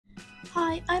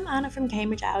Hi, I'm Anna from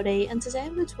Cambridge Audi, and today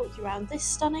I'm going to walk you around this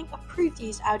stunning approved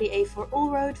used Audi A4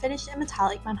 Allroad finished in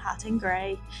metallic Manhattan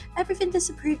grey. Everything this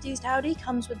approved used Audi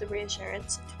comes with the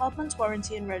reassurance of 12 months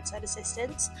warranty and roadside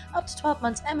assistance, up to 12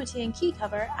 months MOT and key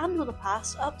cover, and will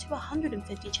pass up to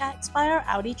 150 checks by our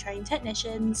Audi trained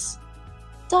technicians.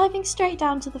 Diving straight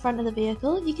down to the front of the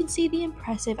vehicle, you can see the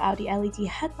impressive Audi LED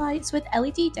headlights with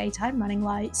LED daytime running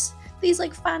lights. These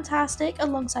look fantastic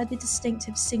alongside the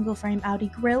distinctive single-frame Audi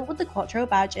grille with the Quattro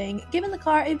badging, giving the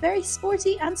car a very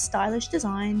sporty and stylish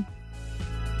design.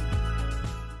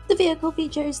 The vehicle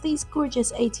features these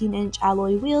gorgeous 18-inch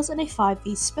alloy wheels and a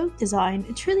 5V spoke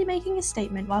design, truly making a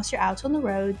statement whilst you're out on the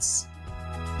roads.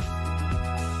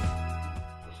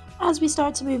 As we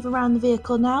start to move around the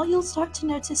vehicle now, you'll start to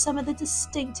notice some of the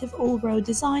distinctive all-road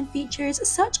design features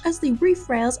such as the roof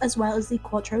rails as well as the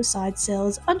Quattro side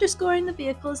sills, underscoring the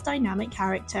vehicle's dynamic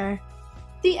character.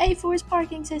 The A4's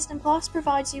Parking System Plus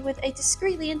provides you with a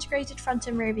discreetly integrated front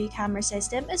and rear view camera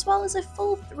system as well as a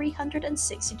full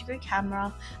 360-degree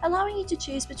camera, allowing you to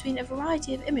choose between a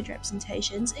variety of image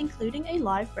representations including a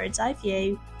live bird's eye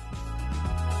view.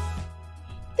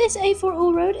 This A4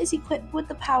 Allroad is equipped with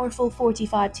the powerful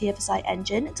 45 TFSI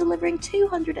engine, delivering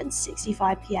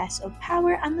 265 PS of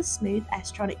power and the smooth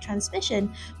S-tronic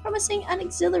transmission, promising an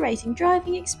exhilarating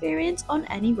driving experience on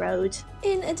any road.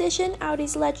 In addition,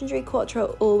 Audi's legendary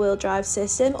Quattro all-wheel drive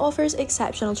system offers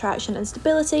exceptional traction and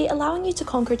stability, allowing you to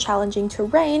conquer challenging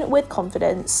terrain with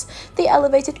confidence. The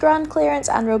elevated ground clearance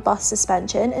and robust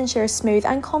suspension ensure smooth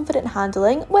and confident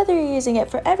handling, whether you're using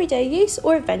it for everyday use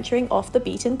or venturing off the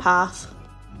beaten path.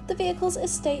 The vehicle's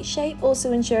estate shape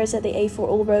also ensures that the A4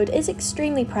 Allroad is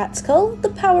extremely practical.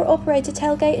 The power-operated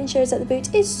tailgate ensures that the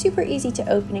boot is super easy to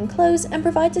open and close and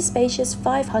provides a spacious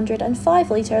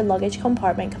 505-litre luggage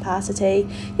compartment capacity.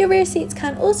 Your rear seats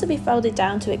can also be folded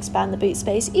down to expand the boot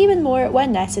space even more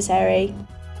when necessary.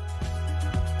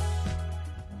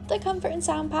 The Comfort and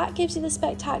Sound Pack gives you the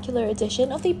spectacular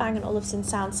addition of the Bang & Olufsen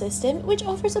sound system, which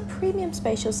offers a premium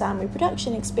spatial sound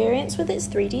reproduction experience with its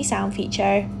 3D sound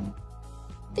feature.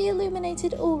 The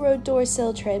illuminated all-road door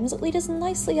sill trims lead us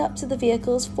nicely up to the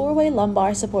vehicle's four-way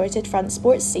lumbar supported front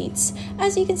sports seats.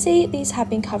 As you can see, these have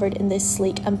been covered in this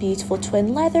sleek and beautiful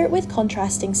twin leather with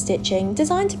contrasting stitching,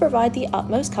 designed to provide the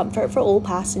utmost comfort for all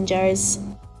passengers.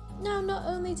 Now, not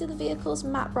only do the vehicle's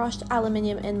matte-brushed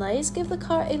aluminium inlays give the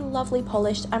car a lovely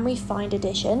polished and refined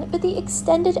addition, but the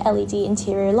extended LED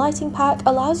interior lighting pack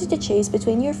allows you to choose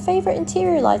between your favourite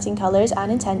interior lighting colours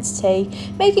and intensity,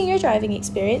 making your driving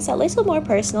experience a little more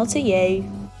personal to you.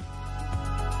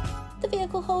 The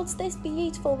vehicle holds this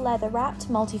beautiful leather-wrapped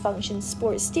multifunction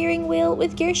sports steering wheel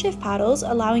with gear shift paddles,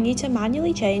 allowing you to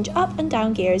manually change up and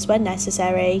down gears when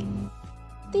necessary.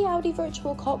 The Audi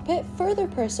Virtual Cockpit further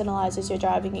personalises your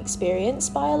driving experience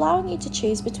by allowing you to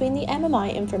choose between the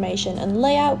MMI information and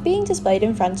layout being displayed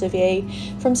in front of you.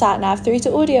 From sat-nav through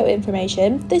to audio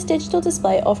information, this digital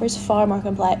display offers far more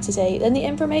complexity than the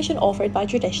information offered by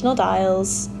traditional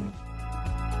dials.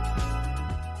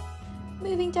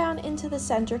 Moving down into the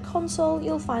centre console,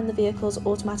 you'll find the vehicle's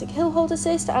automatic hill hold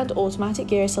assist and automatic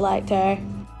gear selector.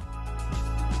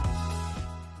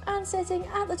 And sitting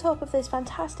at the top of this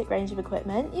fantastic range of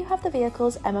equipment, you have the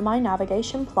vehicle's MMI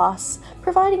Navigation Plus,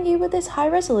 providing you with this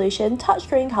high-resolution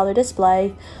touchscreen colour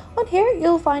display. On here,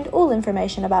 you'll find all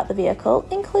information about the vehicle,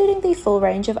 including the full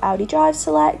range of Audi Drive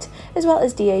Select, as well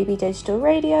as DAB digital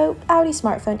radio, Audi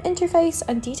smartphone interface,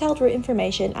 and detailed route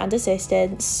information and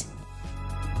assistance.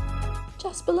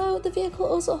 Just below, the vehicle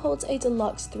also holds a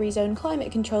deluxe 3-zone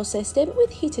climate control system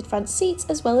with heated front seats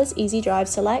as well as Easy Drive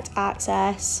Select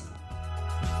access.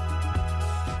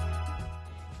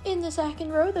 In the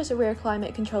second row, there's a rear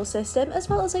climate control system as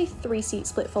well as a 3-seat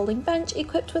split folding bench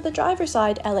equipped with a driver's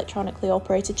side electronically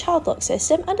operated child lock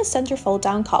system and a centre fold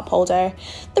down cup holder.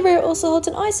 The rear also holds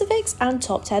an ISOFIX and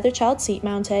top tether child seat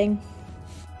mounting.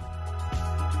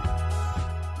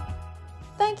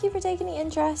 Thank you for taking the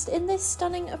interest in this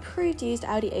stunning approved used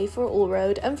Audi A4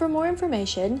 Allroad, and for more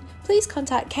information, please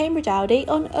contact Cambridge Audi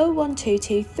on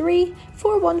 01223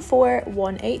 414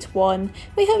 181.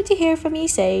 We hope to hear from you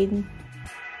soon.